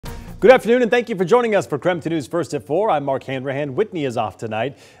Good afternoon and thank you for joining us for KREM 2 News First at 4. I'm Mark Hanrahan. Whitney is off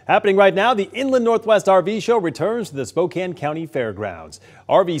tonight. Happening right now, the Inland Northwest RV Show returns to the Spokane County Fairgrounds.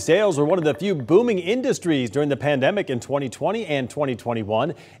 RV sales were one of the few booming industries during the pandemic in 2020 and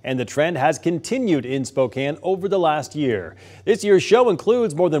 2021, and the trend has continued in Spokane over the last year. This year's show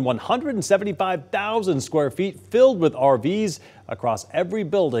includes more than 175,000 square feet filled with RVs across every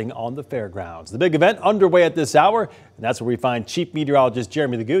building on the fairgrounds. The big event underway at this hour, and that's where we find Chief Meteorologist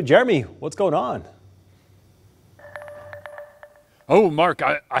Jeremy Lagu. Jeremy, what's going on? Oh, Mark,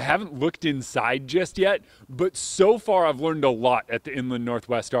 I haven't looked inside just yet, but so far I've learned a lot at the Inland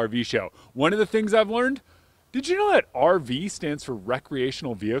Northwest RV Show. One of the things I've learned, did you know that RV stands for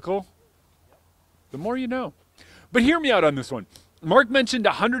recreational vehicle? The more you know. But hear me out on this one. Mark mentioned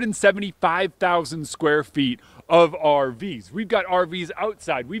 175,000 square feet of RVs. We've got RVs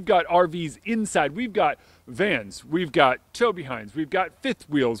outside, we've got RVs inside, we've got vans, we've got tow behinds, we've got fifth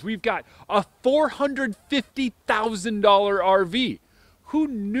wheels, we've got a $450,000 RV. Who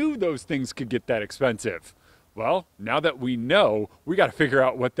knew those things could get that expensive? Well, now that we know, we got to figure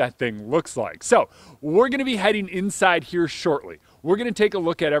out what that thing looks like. So we're going to be heading inside here shortly. We're going to take a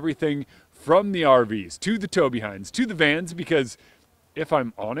look at everything from the RVs to the tow behinds to the vans, because if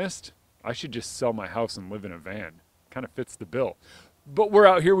I'm honest, I should just sell my house and live in a van. Kind of fits the bill. But we're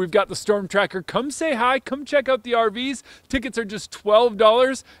out here, we've got the Storm Tracker. Come say hi, come check out the RVs. Tickets are just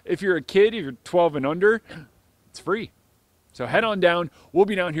 $12. If you're a kid, if you're 12 and under, it's free. So head on down. We'll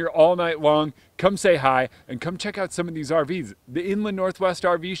be down here all night long. Come say hi and come check out some of these RVs. The Inland Northwest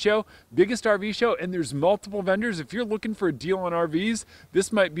RV Show, biggest RV show, and there's multiple vendors. If you're looking for a deal on RVs,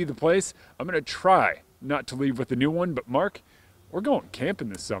 this might be the place. I'm going to try not to leave with a new one, but Mark, we're going camping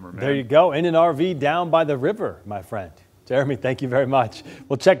this summer, man. There you go, in an RV down by the river, my friend. Jeremy, thank you very much.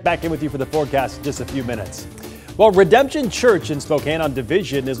 We'll check back in with you for the forecast in just a few minutes. Well, Redemption Church in Spokane on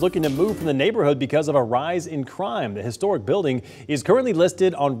Division is looking to move from the neighborhood because of a rise in crime. The historic building is currently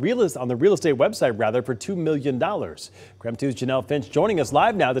listed on the real estate website for $2 million. KREM 2's Janelle Finch joining us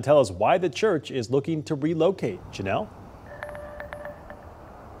live now to tell us why the church is looking to relocate. Janelle?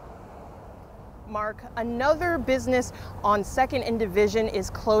 Mark, another business on 2nd and Division is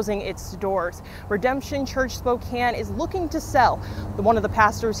closing its doors. Redemption Church Spokane is looking to sell. One of the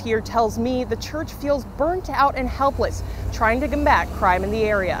pastors here tells me the church feels burnt out and helpless, trying to combat crime in the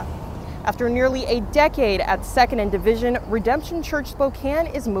area. After nearly a decade at 2nd and Division, Redemption Church Spokane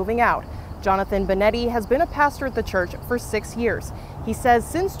is moving out. Jonathan Benetti has been a pastor at the church for 6 years. He says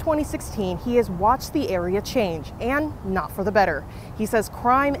since 2016, he has watched the area change, and not for the better. He says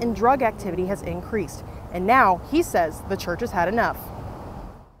crime and drug activity has increased, and now he says the church has had enough.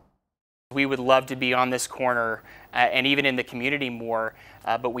 We would love to be on this corner and even in the community more,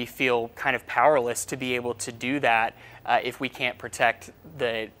 but we feel kind of powerless to be able to do that if we can't protect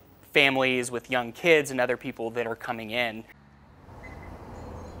the families with young kids and other people that are coming in.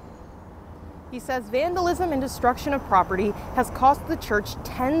 He says vandalism and destruction of property has cost the church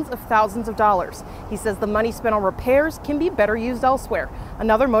tens of thousands of dollars. He says the money spent on repairs can be better used elsewhere,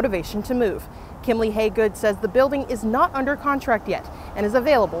 another motivation to move. Kimley Haygood says the building is not under contract yet and is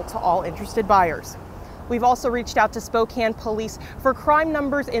available to all interested buyers. We've also reached out to Spokane police for crime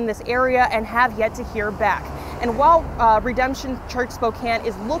numbers in this area and have yet to hear back. And while Redemption Church Spokane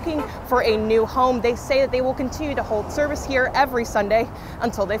is looking for a new home, they say that they will continue to hold service here every Sunday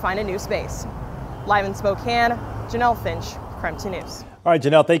until they find a new space. Live in Spokane, Janelle Finch, KREM 2 News. All right,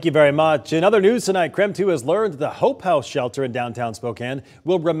 Janelle, thank you very much. In other news tonight, KREM 2 has learned the Hope House shelter in downtown Spokane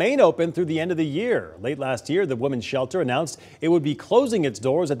will remain open through the end of the year. Late last year, the women's shelter announced it would be closing its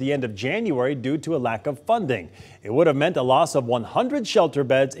doors at the end of January due to a lack of funding. It would have meant a loss of 100 shelter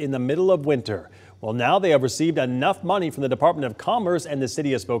beds in the middle of winter. Well, now they have received enough money from the Department of Commerce and the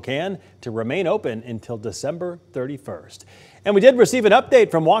city of Spokane to remain open until December 31st. And we did receive an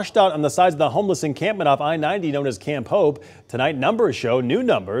update from WashDOT on the size of the homeless encampment off I-90 known as Camp Hope. Tonight, numbers show new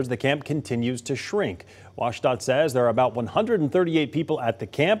numbers. The camp continues to shrink. WashDOT says there are about 138 people at the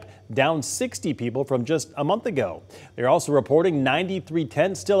camp, down 60 people from just a month ago. They're also reporting 93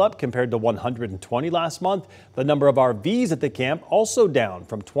 tents still up compared to 120 last month. The number of RVs at the camp also down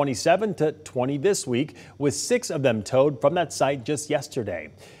from 27 to 20 this week, with 6 of them towed from that site just yesterday.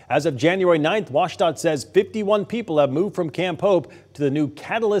 As of January 9th, WashDOT says 51 people have moved from Camp Hope to the new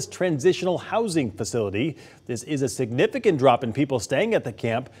Catalyst Transitional Housing Facility. This is a significant drop in people staying at the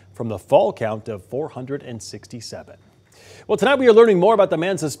camp from the fall count of 467. Well, tonight we are learning more about the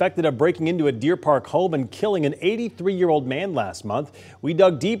man suspected of breaking into a Deer Park home and killing an 83-year-old man last month. We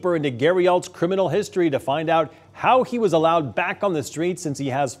dug deeper into Gary Alt's criminal history to find out how he was allowed back on the street since he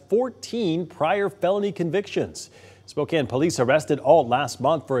has 14 prior felony convictions. Spokane police arrested Alt last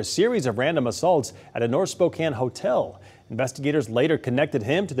month for a series of random assaults at a North Spokane hotel. Investigators later connected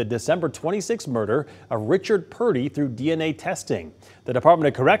him to the December 26 murder of Richard Purdy through DNA testing. The Department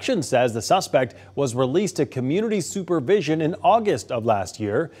of Corrections says the suspect was released to community supervision in August of last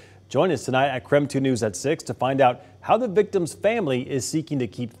year. Join us tonight at KREM 2 News at 6 to find out how the victim's family is seeking to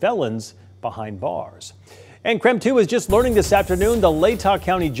keep felons behind bars. And KREM 2 is just learning this afternoon the Latah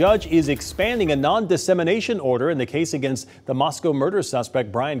County judge is expanding a non-dissemination order in the case against the Moscow murder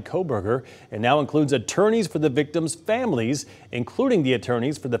suspect Brian Koberger. It now includes attorneys for the victims' families, including the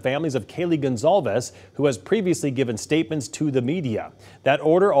attorneys for the families of Kaylee Gonzalez, who has previously given statements to the media. That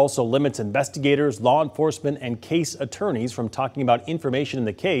order also limits investigators, law enforcement, and case attorneys from talking about information in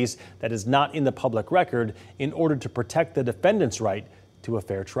the case that is not in the public record in order to protect the defendant's right to a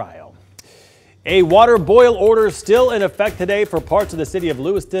fair trial. A water boil order still in effect today for parts of the city of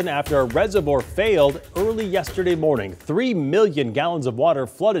Lewiston after a reservoir failed early yesterday morning. 3 million gallons of water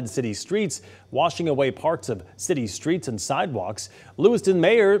flooded city streets, washing away parts of city streets and sidewalks.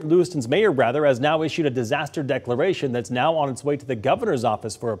 Lewiston's mayor has now issued a disaster declaration that's now on its way to the governor's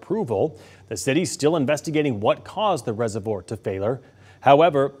office for approval. The city's still investigating what caused the reservoir to failure.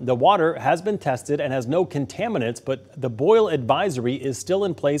 However, the water has been tested and has no contaminants, but the boil advisory is still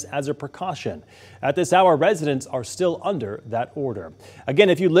in place as a precaution. At this hour, residents are still under that order.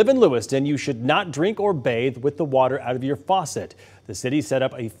 Again, if you live in Lewiston, you should not drink or bathe with the water out of your faucet. The city set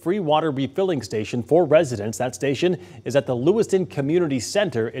up a free water refilling station for residents. That station is at the Lewiston Community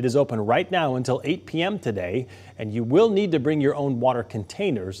Center. It is open right now until 8 p.m. today, and you will need to bring your own water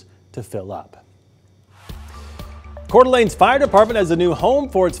containers to fill up. Coeur d'Alene's fire department has a new home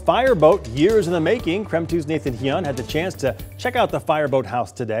for its fireboat, years in the making. KREM 2's Nathan Hyun had the chance to check out the fireboat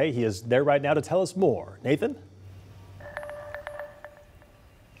house today. He is there right now to tell us more. Nathan?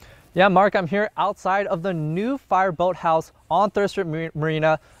 Yeah, Mark, I'm here outside of the new fireboat house on Third Street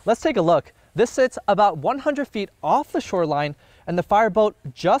Marina. Let's take a look. This sits about 100 feet off the shoreline, and the fireboat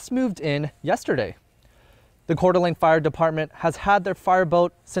just moved in yesterday. The Coeur d'Alene Fire Department has had their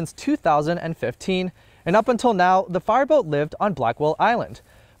fireboat since 2015. And up until now, the fireboat lived on Blackwell Island.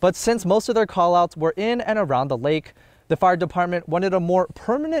 But since most of their callouts were in and around the lake, the fire department wanted a more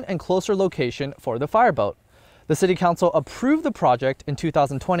permanent and closer location for the fireboat. The city council approved the project in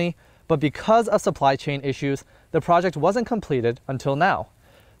 2020, but because of supply chain issues, the project wasn't completed until now.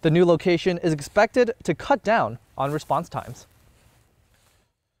 The new location is expected to cut down on response times.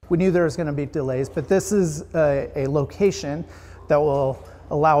 We knew there was going to be delays, but this is a location that will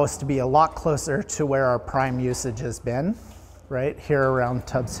allow us to be a lot closer to where our prime usage has been, right here around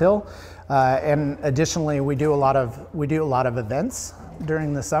Tubbs Hill. And additionally, we do a lot of events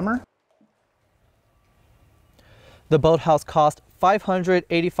during the summer. The boathouse cost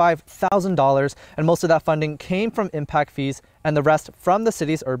 $585,000, and most of that funding came from impact fees and the rest from the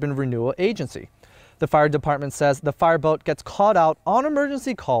city's urban renewal agency. The fire department says the fireboat gets called out on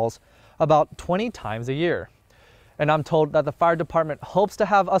emergency calls about 20 times a year. And I'm told that the fire department hopes to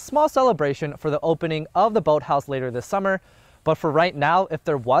have a small celebration for the opening of the boathouse later this summer. But for right now, if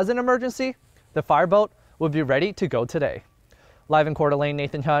there was an emergency, the fireboat would be ready to go today. Live in Coeur d'Alene,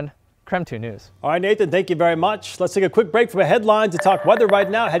 Nathan Hyun, KREM 2 News. All right, Nathan, thank you very much. Let's take a quick break from a headline to talk weather right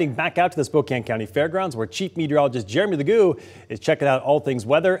now. Heading back out to the Spokane County Fairgrounds, where Chief Meteorologist Jeremy Legoo is checking out all things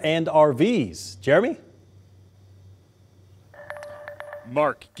weather and RVs. Jeremy?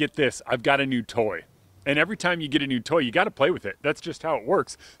 Mark, get this. I've got a new toy. And every time you get a new toy, you got to play with it. That's just how it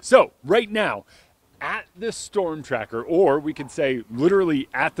works. So right now at the Storm Tracker, or we could say literally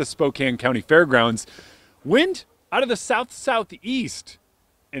at the Spokane County Fairgrounds, wind out of the south-southeast,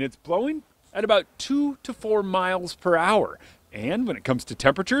 and it's blowing at about 2 to 4 miles per hour. And when it comes to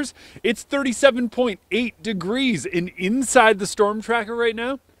temperatures, it's 37.8 degrees. And inside the Storm Tracker right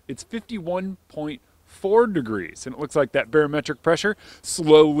now, it's 51.4 degrees, and it looks like that barometric pressure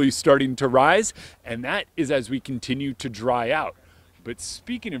slowly starting to rise, and that is as we continue to dry out. But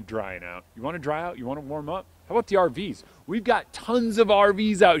speaking of drying out, you want to dry out, you want to warm up? How about the RVs? We've got tons of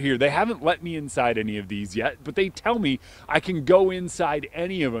RVs out here. They haven't let me inside any of these yet, but they tell me I can go inside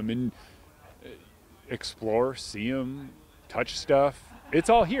any of them and explore, see them, touch stuff. It's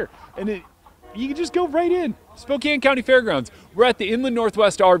all here, and you can just go right in. Spokane County Fairgrounds. We're at the Inland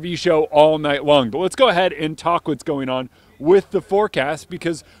Northwest RV Show all night long. But let's go ahead and talk what's going on with the forecast,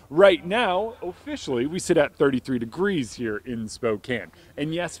 because right now, officially, we sit at 33 degrees here in Spokane.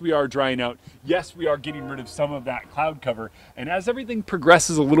 And yes, we are drying out. Yes, we are getting rid of some of that cloud cover. And as everything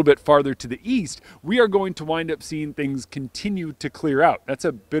progresses a little bit farther to the east, we are going to wind up seeing things continue to clear out. That's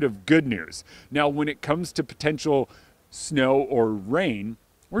a bit of good news. Now, when it comes to potential snow or rain,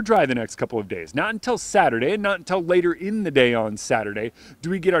 we're dry the next couple of days. Not until Saturday, and not until later in the day on Saturday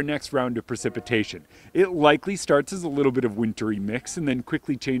do we get our next round of precipitation. It likely starts as a little bit of wintry mix and then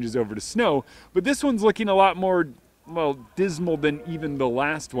quickly changes over to snow, but this one's looking a lot more, well, dismal than even the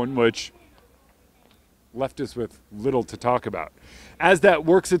last one, which left us with little to talk about. As that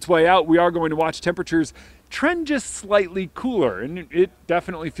works its way out, we are going to watch temperatures trend just slightly cooler, and it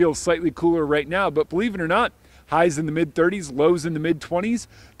definitely feels slightly cooler right now, but believe it or not, highs in the mid-30s, lows in the mid-20s.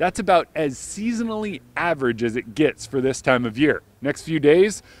 That's about as seasonally average as it gets for this time of year. Next few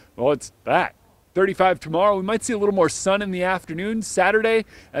days, well, it's that. 35 tomorrow. We might see a little more sun in the afternoon. Saturday,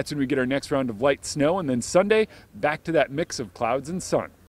 that's when we get our next round of light snow. And then Sunday, back to that mix of clouds and sun.